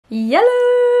Yellow!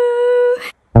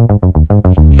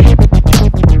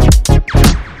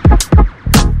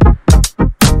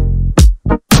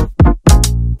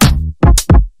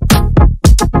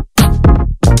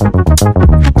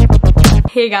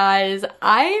 Hey guys,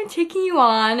 I am taking you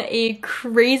on a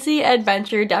crazy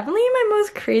adventure, definitely my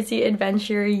most crazy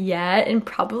adventure yet, and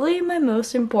probably my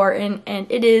most important, and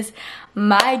it is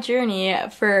my journey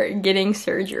for getting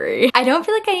surgery. I don't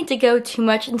feel like I need to go too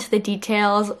much into the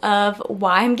details of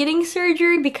why I'm getting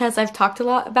surgery because I've talked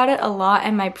about it a lot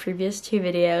in my previous 2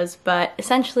 videos, but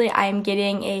essentially I'm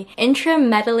getting a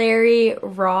intramedullary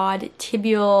rod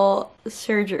tibial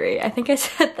surgery. I think I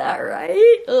said that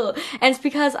right. Ugh. And it's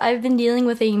because I've been dealing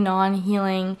with a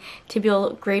non-healing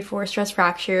tibial grade 4 stress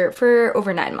fracture for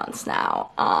over 9 months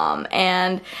now.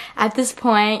 And at this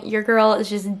point, your girl is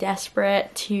just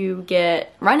desperate to get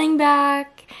running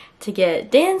back, to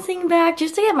get dancing back,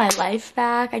 just to get my life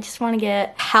back. I just want to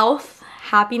get health,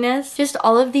 happiness, just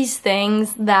all of these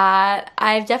things that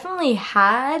I've definitely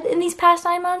had in these past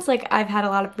 9 months. Like, I've had a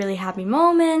lot of really happy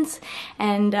moments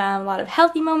and a lot of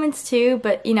healthy moments too,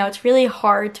 but you know, it's really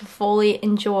hard to fully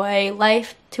enjoy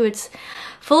life to its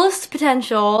fullest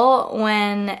potential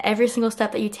when every single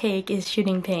step that you take is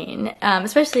shooting pain,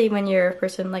 especially when you're a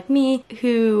person like me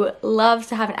who loves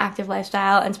to have an active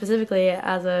lifestyle, and specifically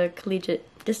as a collegiate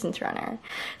distance runner.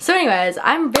 So anyways,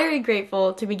 I'm very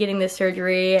grateful to be getting this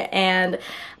surgery. And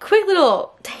quick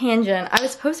little tangent, I was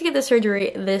supposed to get this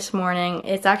surgery this morning.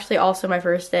 It's actually also my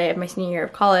first day of my senior year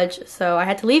of college, so I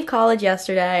had to leave college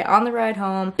yesterday on the ride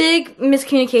home. Big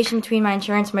miscommunication between my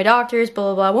insurance and my doctors, blah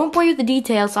blah blah. I won't bore you with the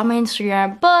details on my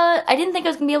Instagram, but I didn't think I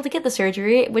was gonna be able to get the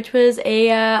surgery, which was a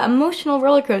emotional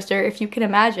roller coaster, if you can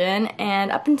imagine. And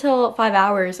up until 5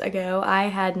 hours ago, I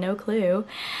had no clue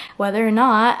whether or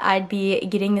not I'd be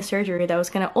getting the surgery that was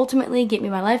going to ultimately get me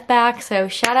my life back. So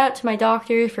shout out to my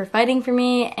doctors for fighting for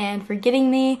me and for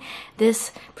getting me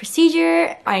this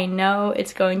procedure. I know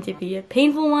it's going to be a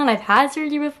painful one. I've had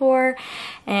surgery before,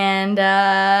 and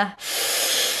yeah,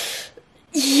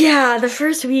 the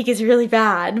first week is really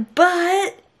bad,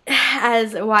 but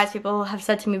as wise people have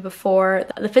said to me before,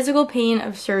 the physical pain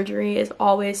of surgery is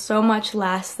always so much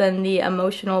less than the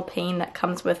emotional pain that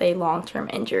comes with a long-term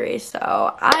injury.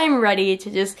 So I'm ready to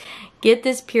just get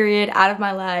this period out of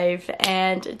my life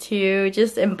and to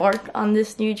just embark on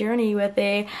this new journey with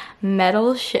a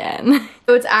metal shin.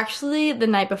 So it's actually the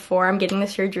night before I'm getting the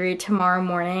surgery tomorrow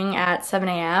morning at 7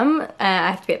 a.m. I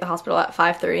have to be at the hospital at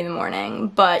 5:30 in the morning,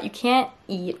 but you can't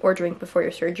eat or drink before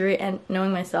your surgery, and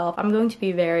knowing myself, I'm going to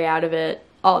be very out of it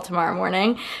all tomorrow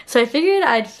morning. So I figured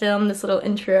I'd film this little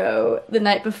intro the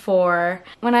night before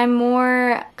when I'm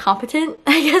more competent,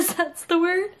 I guess that's the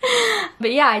word.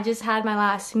 But yeah, I just had my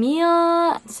last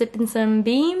meal, sipping some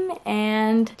Beam,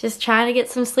 and just trying to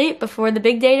get some sleep before the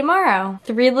big day tomorrow.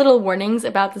 3 little warnings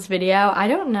about this video. I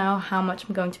don't know how much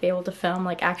I'm going to be able to film,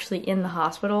 like, actually in the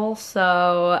hospital,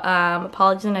 so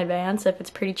apologies in advance if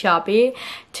it's pretty choppy.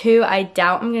 2, I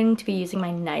doubt I'm going to be using my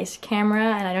nice camera,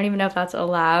 and I don't even know if that's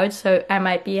allowed, so I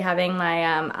might be having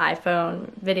my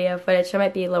iPhone video footage, so it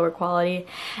might be lower quality.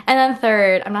 And then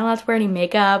 3rd, I'm not allowed to wear any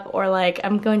makeup, or like,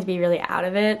 I'm going to be really out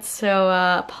of it, so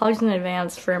apologies in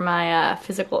advance for my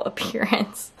physical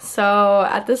appearance. So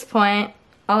at this point,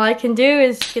 all I can do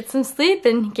is get some sleep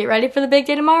and get ready for the big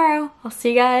day tomorrow. I'll see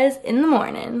you guys in the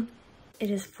morning.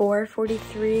 It is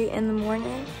 4:43 in the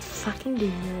morning. Let's fucking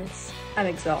do this. I'm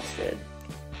exhausted.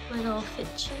 Little fit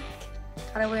check.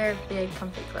 Gotta wear big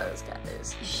comfy clothes,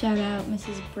 guys. Shout out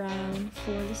Mrs. Brown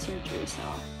for the surgery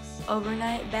socks.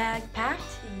 Overnight bag packed.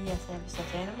 Yes, I have a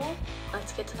stuffed animal.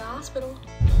 Let's get to the hospital.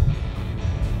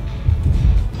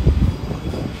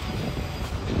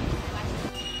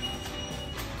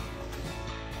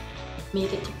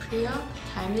 Made it to pre-op.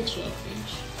 Time to change.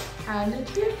 Time to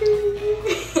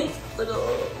change.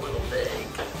 little big.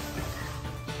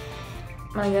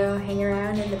 I'm gonna go hang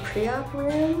around in the pre-op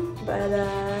room, but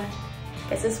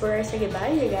guess this is where I say goodbye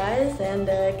to you guys, and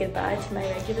goodbye to my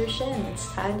regular shin. It's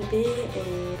time to be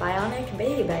a bionic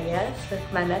babe, I guess, with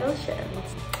my metal shin.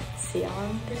 See y'all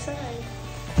on the other side.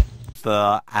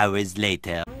 4 hours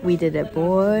later. We did it,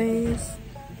 boys.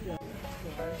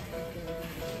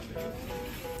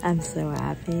 I'm so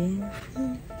happy.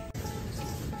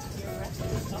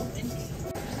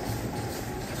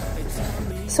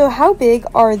 So how big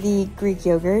are the Greek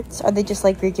yogurts? Are they just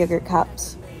like Greek yogurt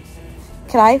cups?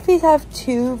 Could I please have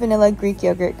 2 vanilla Greek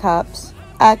yogurt cups?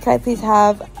 Could I please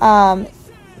have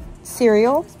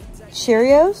cereal,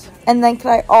 Cheerios? And then could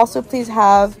I also please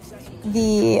have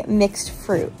the mixed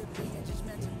fruit?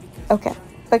 Okay.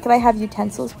 But could I have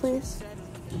utensils, please?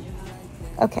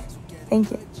 Okay.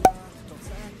 Thank you.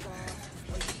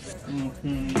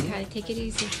 Okay, take it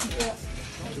easy. Yeah.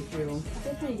 Thank you.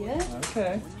 That's pretty good.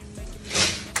 Okay.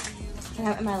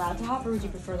 Am I allowed to hop, or would you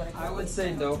prefer that I would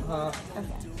say don't hop.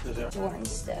 Okay. Boring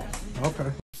stuff.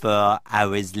 Okay. 4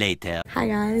 hours later. Hi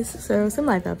guys, so some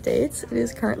life updates. It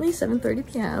is currently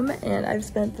 7:30 p.m. and I've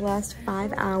spent the last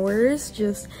 5 hours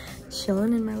just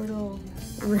chilling in my little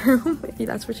room, if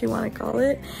that's what you want to call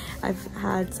it. I've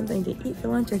had something to eat for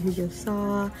lunch, as you just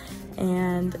saw,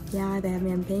 and yeah, they have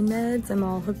me on pain meds. I'm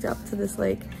all hooked up to this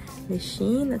like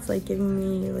machine that's like giving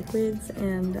me liquids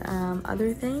and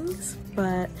other things,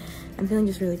 but I'm feeling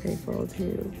just really grateful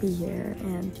to be here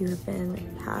and to have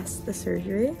been past the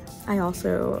surgery. I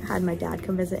also had my dad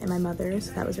come visit and my mother,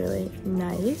 so that was really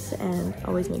nice and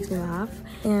always makes me laugh.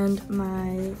 And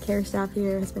my care staff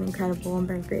here has been incredible. I'm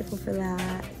very grateful for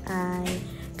that. I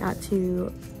got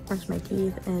to brush my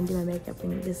teeth and do my makeup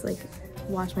and just like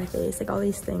wash my face, like all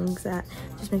these things that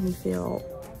just make me feel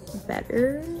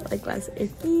better, like less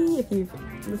icky. If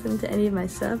you've listened to any of my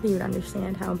stuff, you would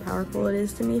understand how powerful it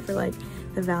is to me for like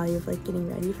the value of like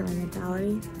getting ready for my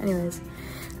mentality. Anyways,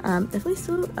 definitely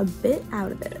still a bit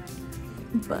out of it,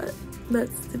 but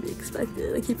that's to be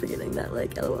expected. I keep forgetting that,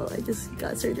 like, lol, I just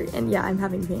got surgery and yeah, I'm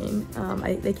having pain.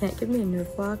 They can't give me a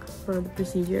nerve block for the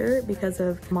procedure because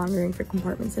of monitoring for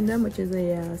compartment syndrome, which is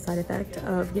a side effect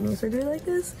of getting a surgery like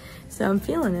this. So I'm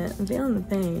feeling it, I'm feeling the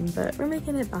pain, but we're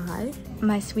making it by.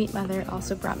 My sweet mother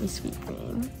also brought me sweet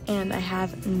cream and I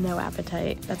have no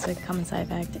appetite. That's a common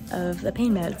side effect of the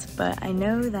pain meds, but I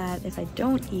know that if I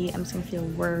don't eat, I'm just gonna feel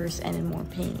worse and in more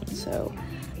pain. So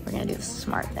we're gonna do the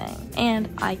smart thing. And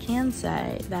I can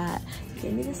say that they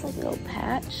gave me this like little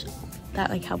patch that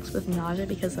like helps with nausea,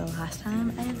 because the last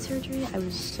time I had surgery, I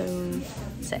was so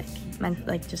sick,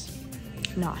 like just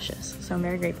nauseous. So I'm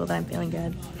very grateful that I'm feeling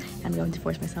good. I'm going to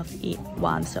force myself to eat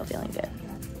while I'm still feeling good.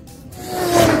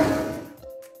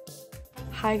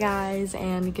 Hi guys,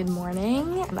 and good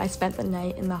morning. I spent the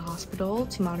night in the hospital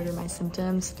to monitor my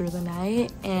symptoms through the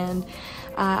night, and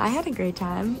I had a great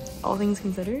time, all things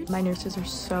considered. My nurses are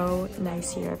so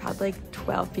nice here. I've had like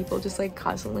 12 people just like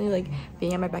constantly like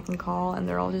being at my beck and call, and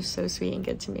they're all just so sweet and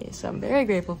good to me. So I'm very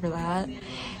grateful for that.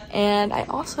 And I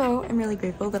also am really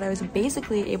grateful that I was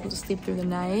basically able to sleep through the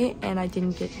night and I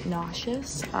didn't get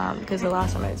nauseous, because the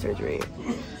last time I had surgery,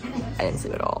 I didn't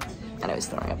sleep at all, and I was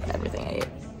throwing up everything I ate.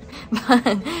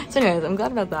 So anyways, I'm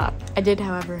glad about that. I did,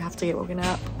 however, have to get woken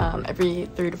up every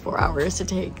 3 to 4 hours to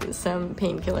take some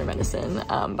painkiller medicine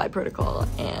by protocol,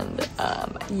 and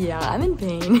yeah, I'm in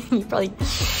pain. You probably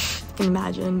can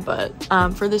imagine, but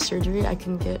for this surgery I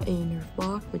can get a nerve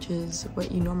block, which is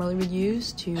what you normally would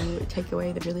use to take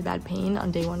away the really bad pain on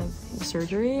day 1 of the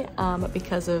surgery, but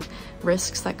because of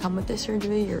risks that come with this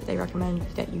surgery, they recommend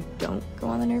that you don't go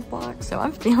on the nerve block. So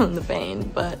I'm feeling the pain,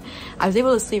 but I was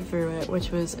able to sleep through it,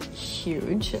 which was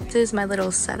huge. This is my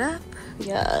little setup. We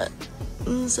got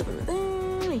stuff over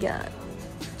there, we got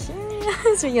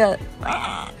so we got,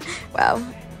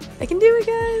 wow, I can do it,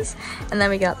 guys. And then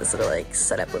we got this little like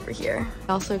setup over here.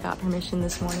 I also got permission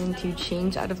this morning to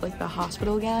change out of like the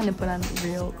hospital gown and put on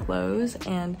real clothes,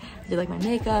 and I did like my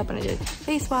makeup and I did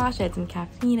face wash, I had some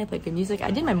caffeine, I played good music.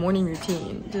 I did my morning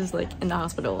routine just like in the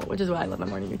hospital, which is why I love my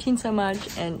morning routine so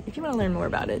much. And if you want to learn more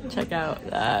about it, check out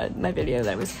my video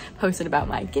that was posted about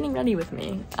my getting ready with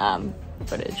me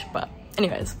footage. But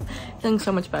anyways, feeling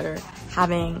so much better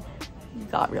having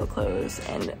got real clothes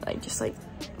and like just like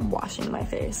washing my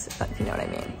face, if you know what I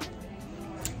mean.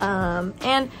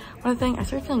 And one thing, I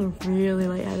started feeling really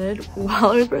lightheaded while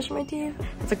I was brushing my teeth.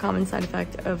 It's a common side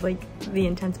effect of like the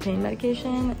intense pain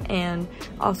medication, and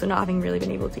also not having really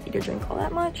been able to eat or drink all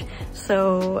that much.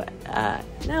 So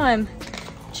now I'm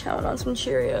chowing on some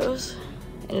Cheerios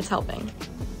and it's helping,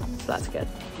 so that's good.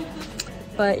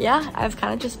 But yeah, I've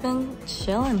kind of just been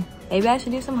chilling. Maybe I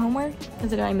should do some homework,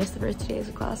 considering I missed the first 2 days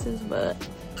of classes, but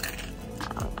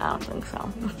I don't think so.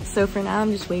 So for now,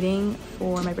 I'm just waiting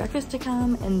for my breakfast to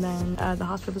come, and then the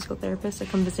hospital physical therapist to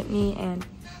come visit me and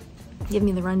give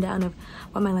me the rundown of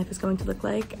what my life is going to look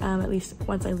like, at least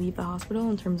once I leave the hospital,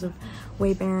 in terms of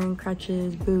weight bearing,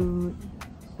 crutches, boot,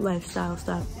 lifestyle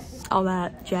stuff, all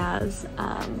that jazz.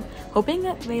 Hoping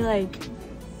that they like,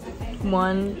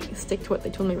 one, stick to what they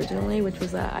told me originally, which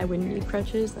was that I wouldn't need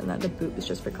crutches and that the boot was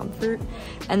just for comfort.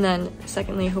 And then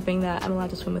secondly, hoping that I'm allowed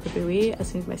to swim with a buoy as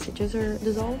soon as my stitches are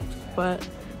dissolved. But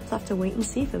I'll have to wait and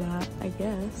see for that, I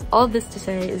guess. All of this to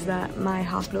say is that my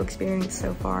hospital experience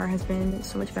so far has been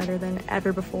so much better than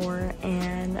ever before,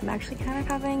 and I'm actually kind of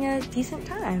having a decent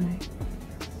time.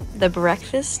 The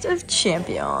breakfast of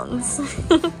champions.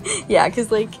 Yeah,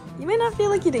 because like, you may not feel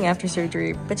like eating after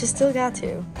surgery, but you still got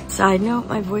to. Side note,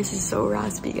 my voice is so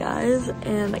raspy, guys,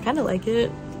 and I kind of like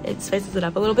it. it spices it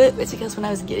up a little bit. It's because when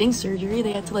I was getting surgery,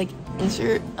 they had to like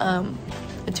insert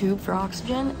a tube for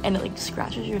oxygen, and it like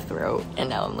scratches your throat, and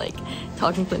now I'm like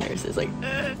talking to the nurses like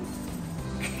ugh.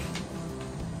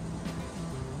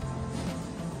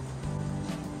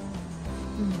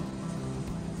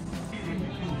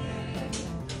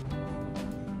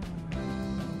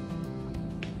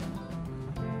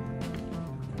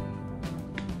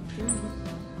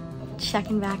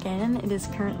 Checking back in. It is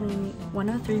currently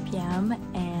 1:03 p.m.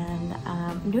 and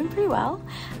I'm doing pretty well.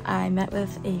 I met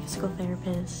with a physical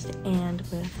therapist and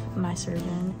with my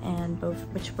surgeon, and both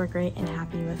which were great, and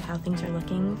happy with how things are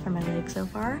looking for my leg so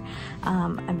far.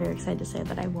 I'm very excited to say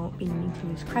that I won't be needing to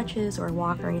use crutches or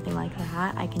walk or anything like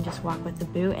that. I can just walk with the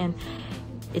boot, and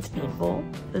it's painful.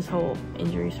 This whole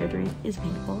injury surgery is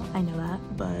painful, I know that,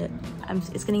 but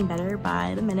it's getting better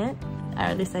by the minute. Or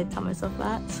at least I tell myself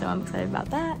that, so I'm excited about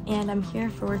that. And I'm here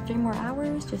for 3 more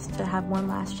hours just to have one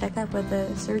last checkup with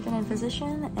the surgeon and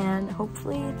physician, and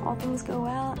hopefully, if all things go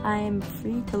well, I'm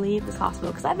free to leave this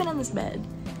hospital, because I've been in this bed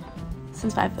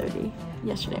since 5:30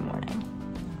 yesterday morning.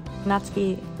 Not to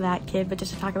be that kid, but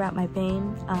just to talk about my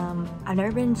pain. I've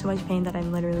never been in so much pain that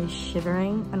I'm literally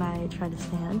shivering when I try to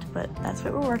stand, but that's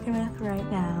what we're working with right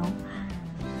now.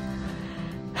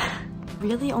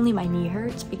 Really only my knee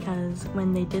hurts, because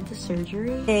when they did the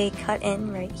surgery, they cut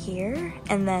in right here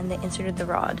and then they inserted the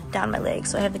rod down my leg.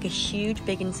 So I have like a huge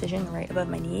big incision right above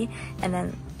my knee, and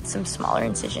then some smaller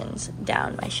incisions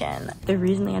down my shin. The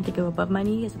reason they had to go above my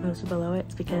knee as opposed to below it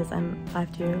is because I'm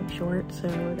 5'2", short, so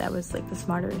that was like the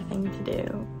smarter thing to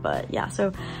do. But yeah,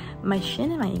 so my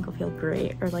shin and my ankle feel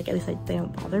great, or like at least they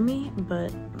don't bother me,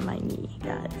 but my knee,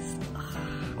 guys.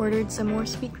 Ugh. Ordered some more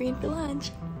sweet cream for lunch.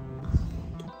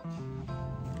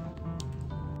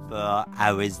 4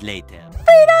 hours later.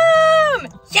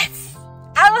 Freedom! Yes!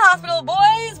 Out of the hospital,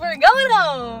 boys! We're going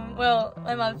home! Well,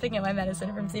 my mom's picking up my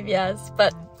medicine from CVS,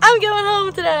 but I'm going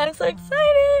home today. I'm so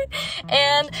excited!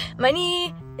 And my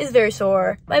knee is very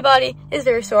sore. My body is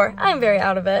very sore. I'm very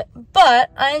out of it.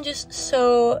 But I am just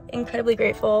so incredibly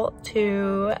grateful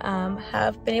to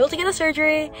have been able to get the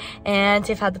surgery, and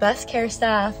to have had the best care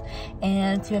staff,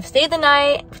 and to have stayed the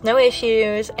night with no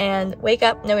issues, and wake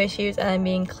up no issues, and I'm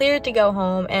being cleared to go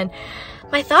home. And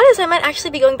my thought is I might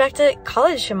actually be going back to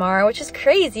college tomorrow, which is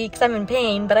crazy because I'm in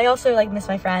pain, but I also like miss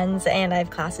my friends, and I have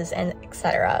classes and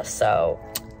etc. So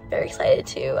very excited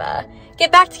to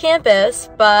get back to campus.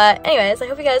 But anyways, I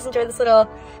hope you guys enjoyed this little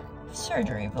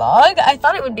surgery vlog. I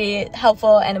thought it would be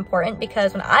helpful and important,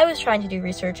 because when I was trying to do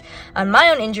research on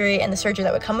my own injury and the surgery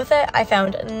that would come with it, I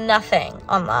found nothing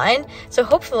online. So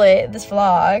hopefully this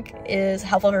vlog is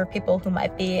helpful for people who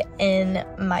might be in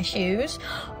my shoes,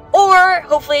 or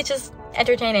hopefully it's just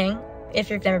entertaining if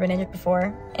you've never been injured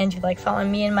before and you like following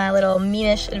me in my little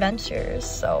meanish adventures.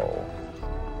 So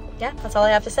yeah, that's all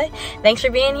I have to say. Thanks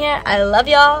for being here. I love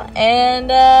y'all, and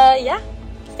yeah,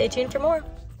 stay tuned for more.